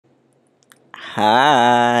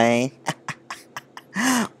Hi.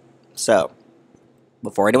 So,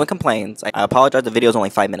 before anyone complains, I apologize, the video is only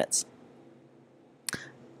 5 minutes.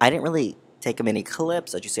 I didn't really take many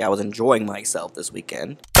clips. As you see, I was enjoying myself this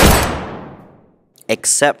weekend.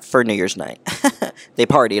 Except for New Year's night. They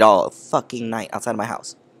partied all fucking night outside of my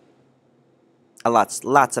house.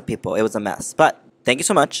 Lots of people. It was a mess. But, thank you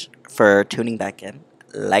so much for tuning back in.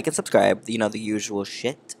 Like and subscribe. You know, the usual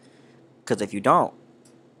shit. Because if you don't,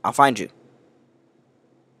 I'll find you.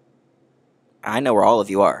 I know where all of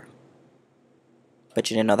you are.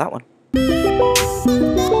 But you didn't know that one.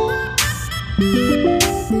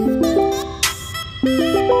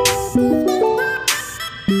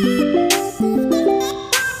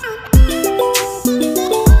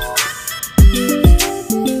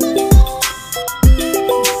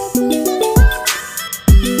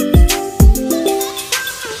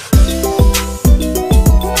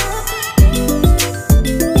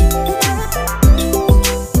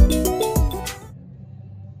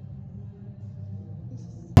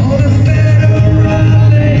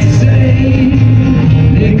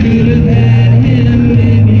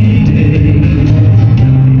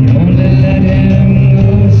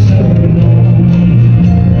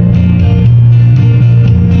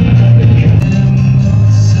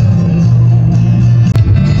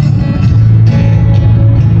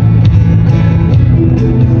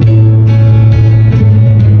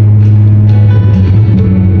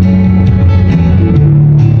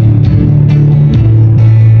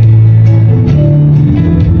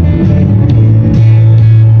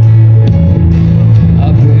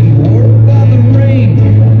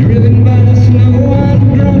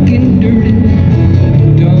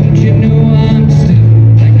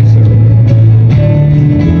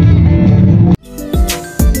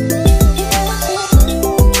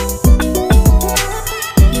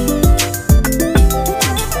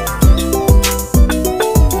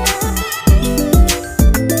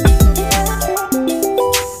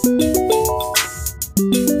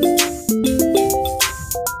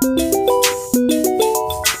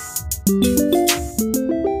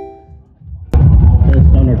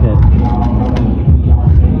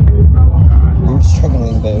 You're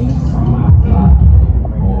struggling, babe.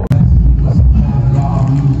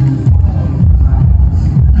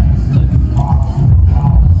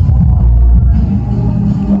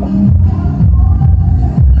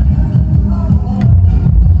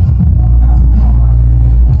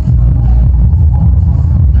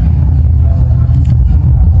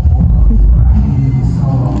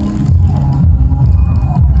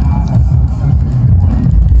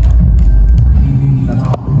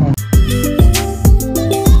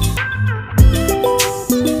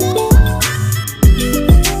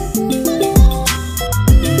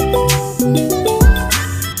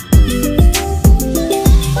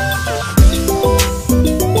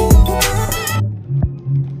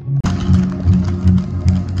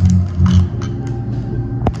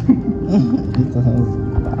 What the hell?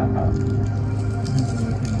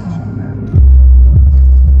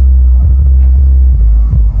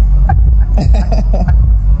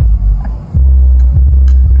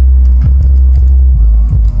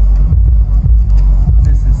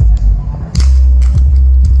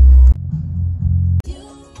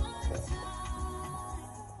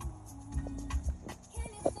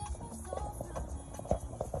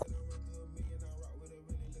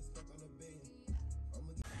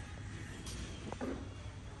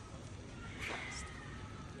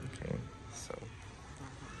 Okay, so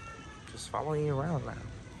just following you around now.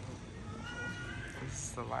 This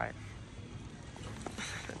is the life.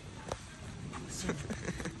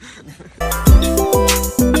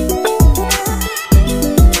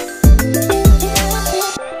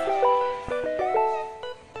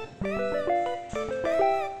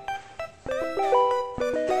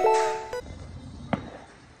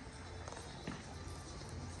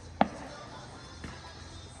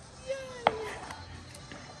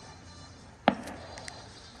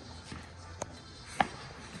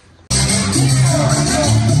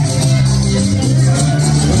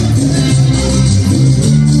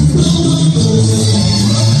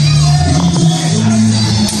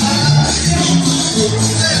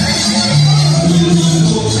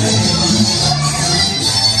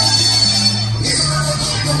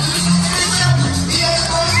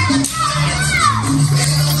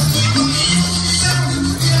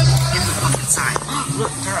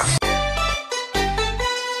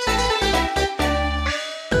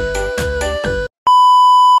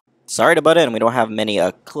 Sorry to butt in, we don't have many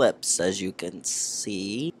clips, as you can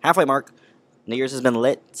see. Halfway mark. New Year's has been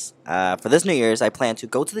lit. For this New Year's, I plan to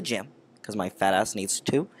go to the gym, because my fat ass needs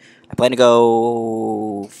to. I plan to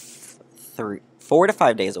go 4 to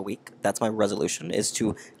 5 days a week. That's my resolution, is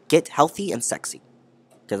to get healthy and sexy.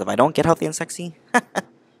 Because if I don't get healthy and sexy,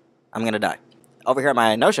 I'm going to die. Over here at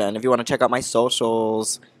my Notion, if you want to check out my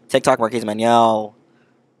socials, TikTok, Marquise Manuel,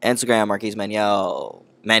 Instagram, Marquise Manuel,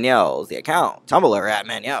 Manuel's the account, Tumblr at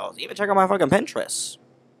Manuel's, even check out my fucking Pinterest,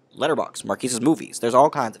 Letterboxd, Marquise's Movies. There's all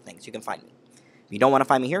kinds of things you can find me. If you don't want to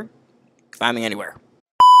find me here, find me anywhere.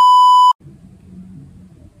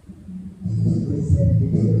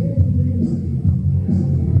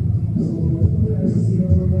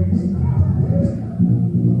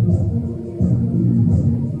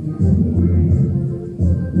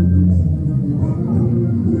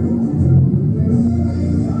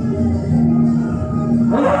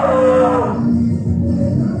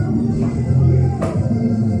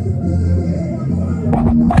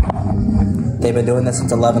 They've been doing this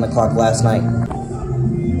since 11 o'clock last night.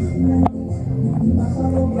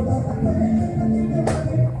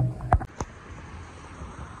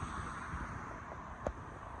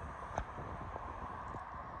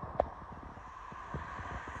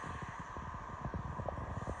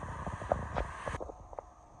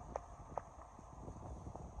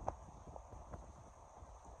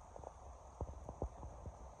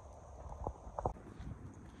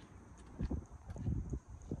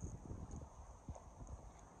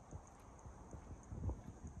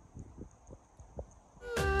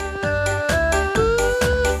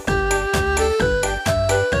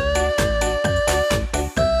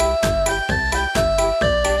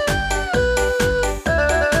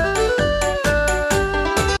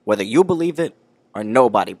 Whether you believe it or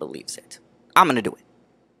nobody believes it, I'm gonna do it.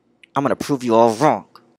 I'm gonna prove you all wrong.